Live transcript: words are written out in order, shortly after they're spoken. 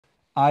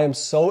I am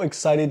so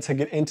excited to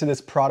get into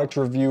this product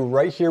review.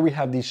 Right here we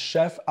have the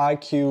Chef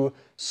IQ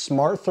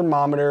Smart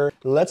Thermometer.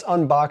 Let's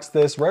unbox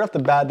this. Right off the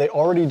bat, they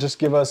already just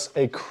give us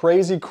a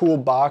crazy cool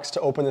box to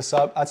open this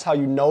up. That's how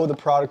you know the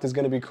product is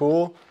gonna be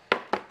cool.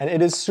 And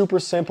it is super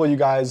simple, you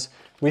guys.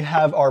 We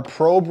have our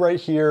probe right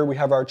here, we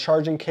have our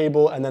charging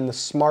cable, and then the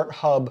smart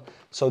hub.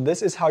 So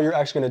this is how you're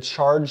actually gonna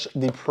charge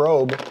the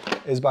probe,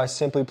 is by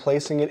simply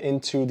placing it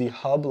into the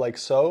hub like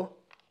so.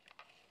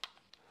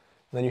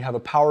 And then you have a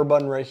power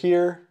button right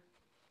here.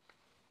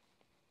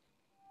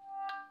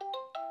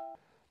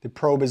 The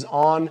probe is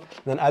on,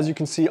 and then as you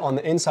can see on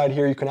the inside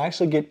here, you can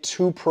actually get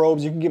 2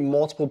 probes. You can get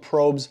multiple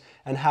probes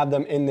and have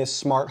them in this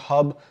smart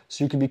hub.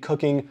 So you could be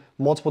cooking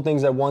multiple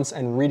things at once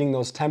and reading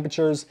those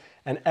temperatures,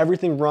 and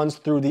everything runs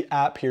through the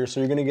app here. So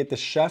you're gonna get the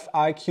Chef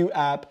IQ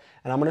app,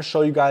 and I'm gonna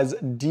show you guys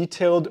a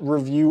detailed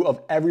review of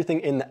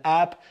everything in the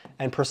app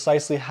and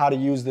precisely how to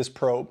use this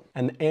probe.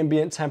 And the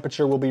ambient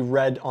temperature will be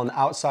read on the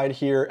outside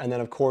here, and then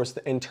of course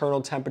the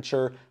internal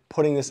temperature,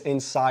 putting this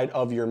inside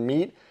of your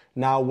meat.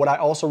 Now, what I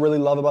also really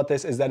love about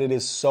this is that it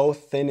is so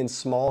thin and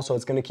small, so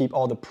it's gonna keep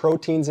all the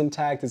proteins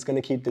intact, it's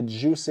gonna keep the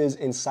juices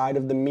inside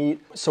of the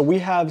meat. So we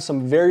have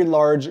some very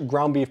large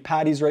ground beef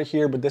patties right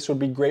here, but this would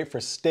be great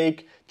for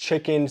steak,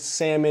 chicken,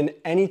 salmon,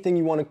 anything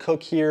you wanna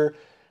cook here.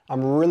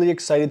 I'm really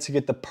excited to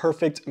get the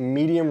perfect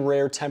medium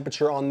rare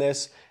temperature on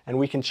this, and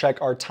we can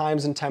check our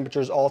times and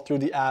temperatures all through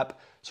the app.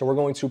 So we're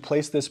going to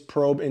place this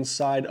probe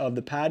inside of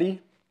the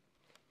patty.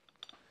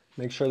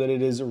 Make sure that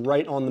it is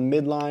right on the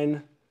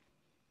midline.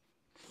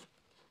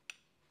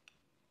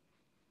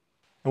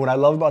 And what I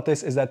love about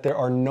this is that there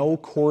are no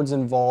cords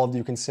involved.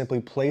 You can simply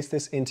place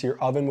this into your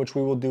oven, which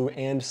we will do,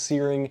 and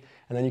searing,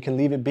 and then you can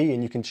leave it be,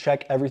 and you can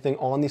check everything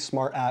on the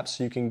smart app,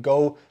 so you can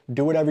go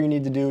do whatever you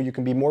need to do. You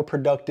can be more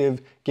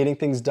productive getting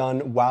things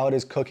done while it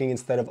is cooking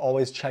instead of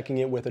always checking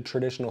it with a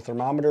traditional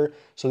thermometer.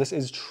 So this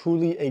is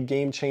truly a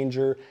game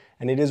changer,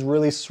 and it is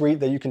really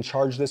sweet that you can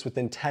charge this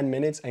within 10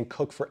 minutes and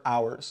cook for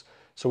hours.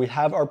 So we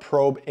have our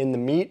probe in the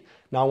meat.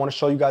 Now I want to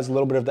show you guys a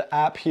little bit of the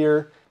app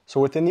here. So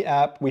within the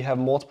app, we have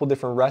multiple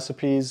different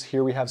recipes.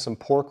 Here we have some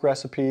pork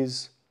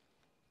recipes,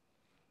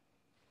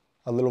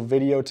 a little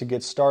video to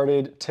get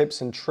started, tips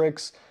and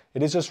tricks.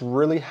 It is just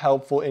really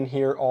helpful in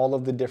here, all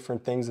of the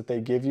different things that they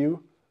give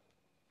you.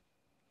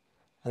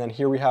 And then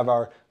here we have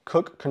our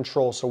cook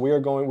control. So we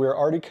are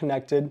already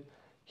connected.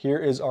 Here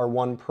is our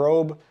one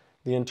probe.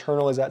 The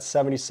internal is at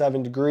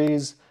 77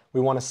 degrees.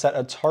 We want to set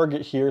a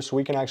target here so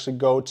we can actually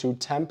go to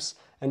temps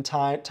and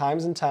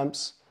times and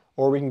temps,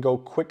 or we can go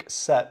quick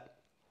set.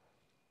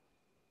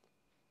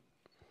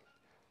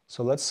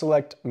 So let's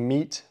select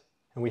meat,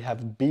 and we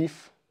have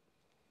beef.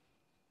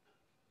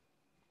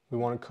 We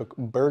want to cook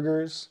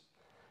burgers,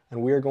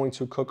 and we are going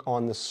to cook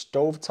on the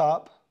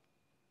stovetop.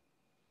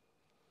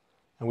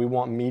 And we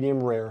want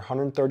medium rare,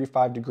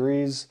 135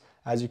 degrees.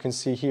 As you can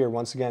see here,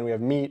 once again, we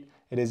have meat.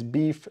 It is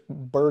beef.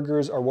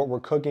 Burgers are what we're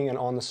cooking, and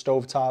on the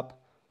stovetop,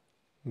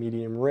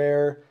 medium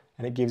rare.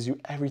 And it gives you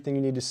everything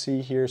you need to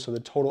see here. So the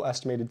total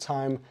estimated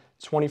time,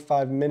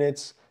 25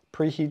 minutes.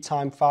 Preheat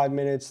time, 5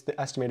 minutes,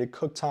 the estimated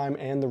cook time,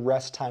 and the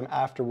rest time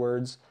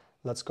afterwards.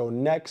 Let's go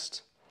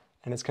next.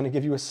 And it's gonna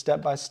give you a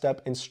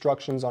step-by-step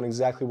instructions on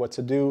exactly what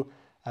to do.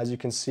 As you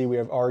can see, we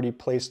have already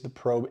placed the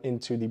probe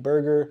into the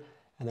burger,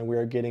 and then we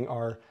are getting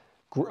our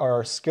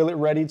skillet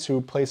ready to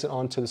place it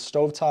onto the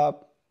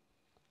stovetop.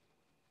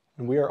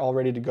 And we are all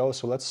ready to go,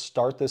 so let's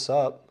start this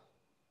up.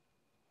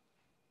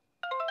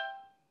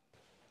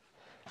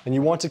 And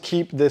you want to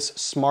keep this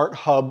smart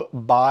hub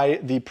by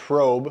the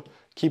probe.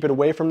 Keep it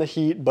away from the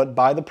heat, but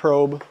by the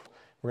probe.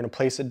 We're gonna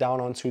place it down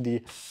onto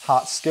the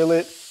hot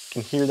skillet. You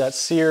can hear that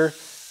sear.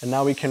 And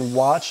now we can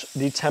watch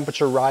the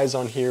temperature rise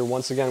on here.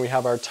 Once again, we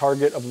have our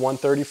target of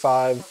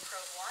 135.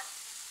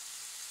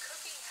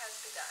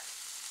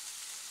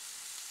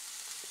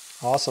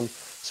 Awesome.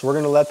 So we're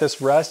gonna let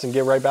this rest and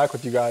get right back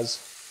with you guys.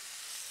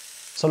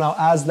 So now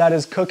as that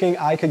is cooking,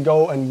 I could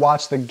go and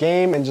watch the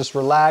game and just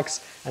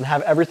relax and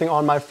have everything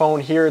on my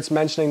phone. Here it's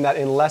mentioning that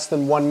in less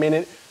than 1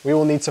 minute, we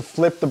will need to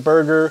flip the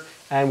burger,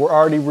 and we're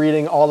already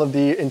reading all of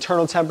the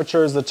internal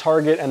temperatures, the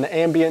target, and the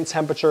ambient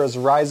temperature is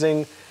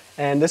rising.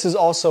 And this is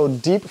also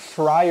deep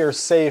fryer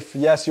safe.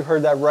 Yes, you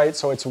heard that right.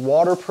 So it's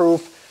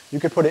waterproof. You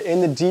could put it in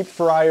the deep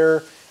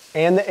fryer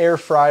and the air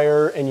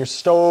fryer, in your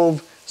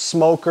stove,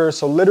 smoker.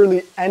 So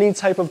literally any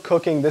type of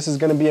cooking, this is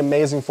gonna be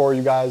amazing for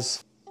you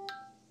guys.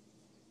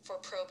 For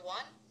probe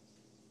 1,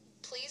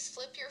 please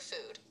flip your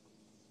food.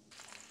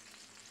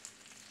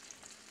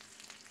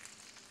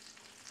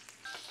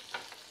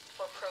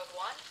 For probe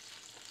 1,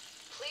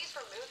 please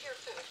remove your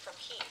food from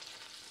heat.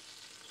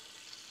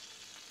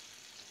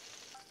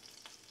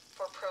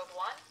 For probe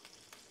 1,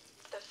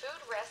 the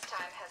food rest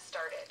time has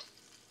started.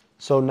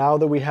 So now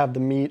that we have the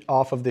meat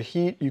off of the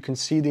heat, you can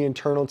see the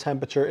internal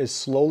temperature is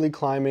slowly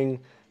climbing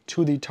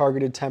to the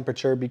targeted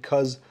temperature.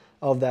 Because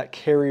of that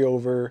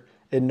carryover,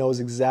 it knows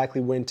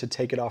exactly when to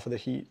take it off of the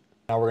heat.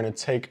 Now we're gonna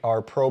take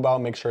our probe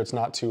out, make sure it's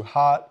not too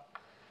hot.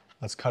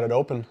 Let's cut it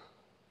open.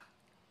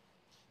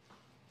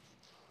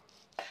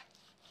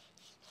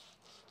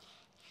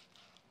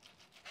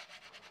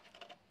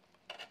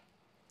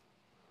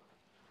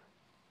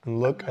 And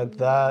look at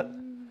that.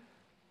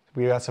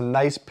 We got some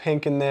nice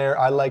pink in there.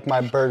 I like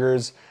my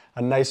burgers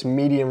a nice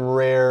medium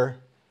rare,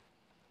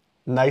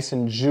 nice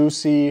and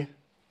juicy.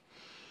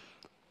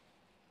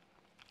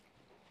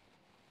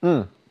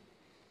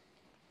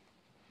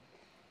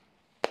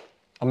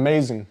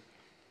 Amazing.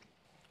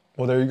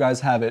 Well, there you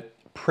guys have it.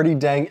 Pretty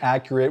dang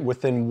accurate,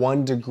 within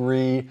 1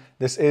 degree.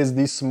 This is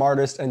the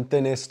smartest and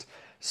thinnest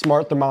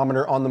smart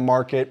thermometer on the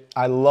market.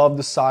 I love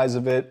the size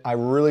of it. I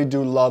really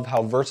do love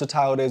how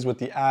versatile it is with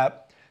the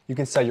app. You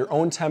can set your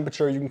own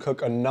temperature. You can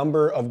cook a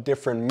number of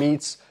different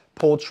meats,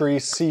 poultry,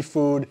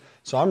 seafood.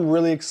 So I'm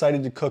really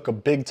excited to cook a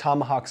big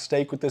tomahawk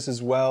steak with this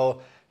as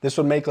well. This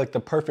would make like the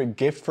perfect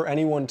gift for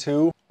anyone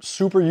too.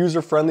 Super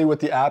user friendly with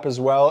the app as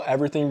well.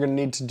 Everything you're gonna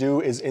need to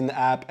do is in the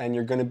app, and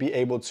you're gonna be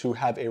able to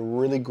have a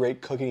really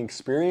great cooking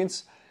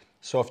experience.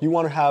 So if you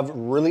wanna have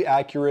really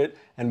accurate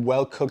and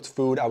well-cooked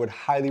food, I would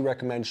highly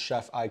recommend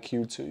Chef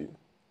IQ to you.